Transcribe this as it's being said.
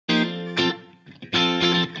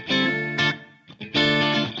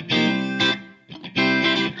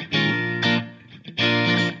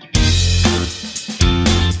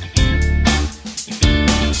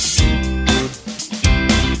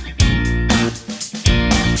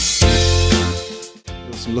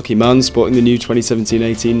Lucky man sporting the new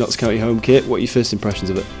 2017-18 Notts County home kit. What are your first impressions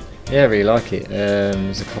of it? Yeah, I really like it.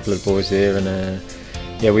 There's a couple of boys here, and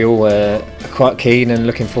yeah, we all are quite keen and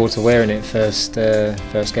looking forward to wearing it first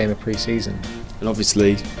game of pre-season. And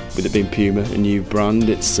obviously, with it being Puma, a new brand,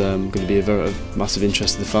 it's going to be of massive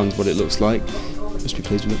interest to the fans. What it looks like, must be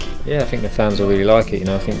pleased with it. Yeah, I think the fans will really like it. You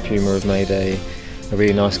know, I think Puma have made a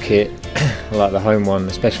really nice kit. I like the home one,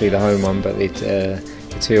 especially the home one, but the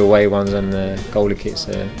two away ones and the goalie kits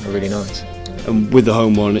are really nice. And with the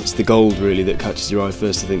home one, it's the gold really that catches your eye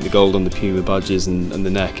first. I think the gold on the Puma badges and the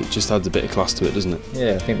neck, it just adds a bit of class to it, doesn't it?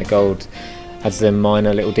 Yeah, I think the gold adds them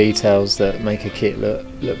minor little details that make a kit look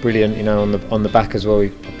brilliant. You know, on the back as well,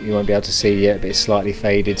 you won't be able to see yet, but it's slightly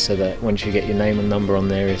faded so that once you get your name and number on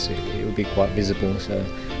there, it will be quite visible. So,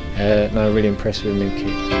 no, really impressed with the new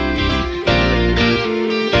kit.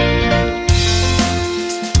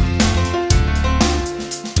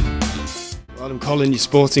 I'm Collin, you're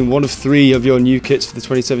sporting one of 3 of your new kits for the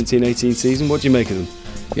 2017-18 season. What do you make of them?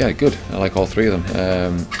 Yeah, good. I like all 3 of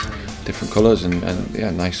them. Different colours and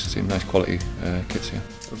yeah, nice quality kits here.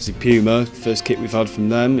 Obviously Puma, first kit we've had from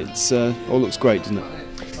them. It's all looks great, doesn't it?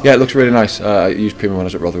 Yeah, it looks really nice. I used Puma when I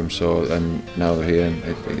was at Rotherham, so now they're here.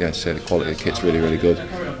 And yeah, so the quality of the kit's really good,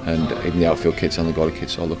 and even the outfield kits and the goalie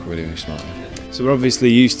kits all look really smart. So we're obviously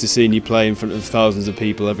used to seeing you play in front of thousands of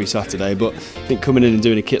people every Saturday, but I think coming in and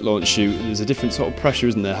doing a kit launch shoot, there's a different sort of pressure,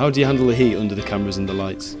 isn't there? How do you handle the heat under the cameras and the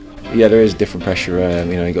lights? Yeah, there is different pressure.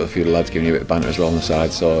 You know, you got a few of the lads giving you a bit of banter as well on the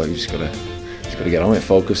side, so you just got to get on with it,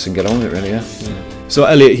 focus and get on with it, really. Yeah. So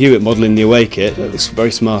Elliot Hewitt modelling the away kit, that looks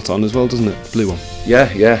very smart on as well, doesn't it? The blue one. Yeah.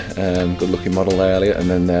 Good looking model there, Elliot, and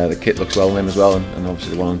then the kit looks well on him as well, and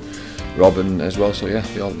obviously the one on Robin as well. So yeah,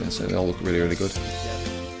 they all look really good.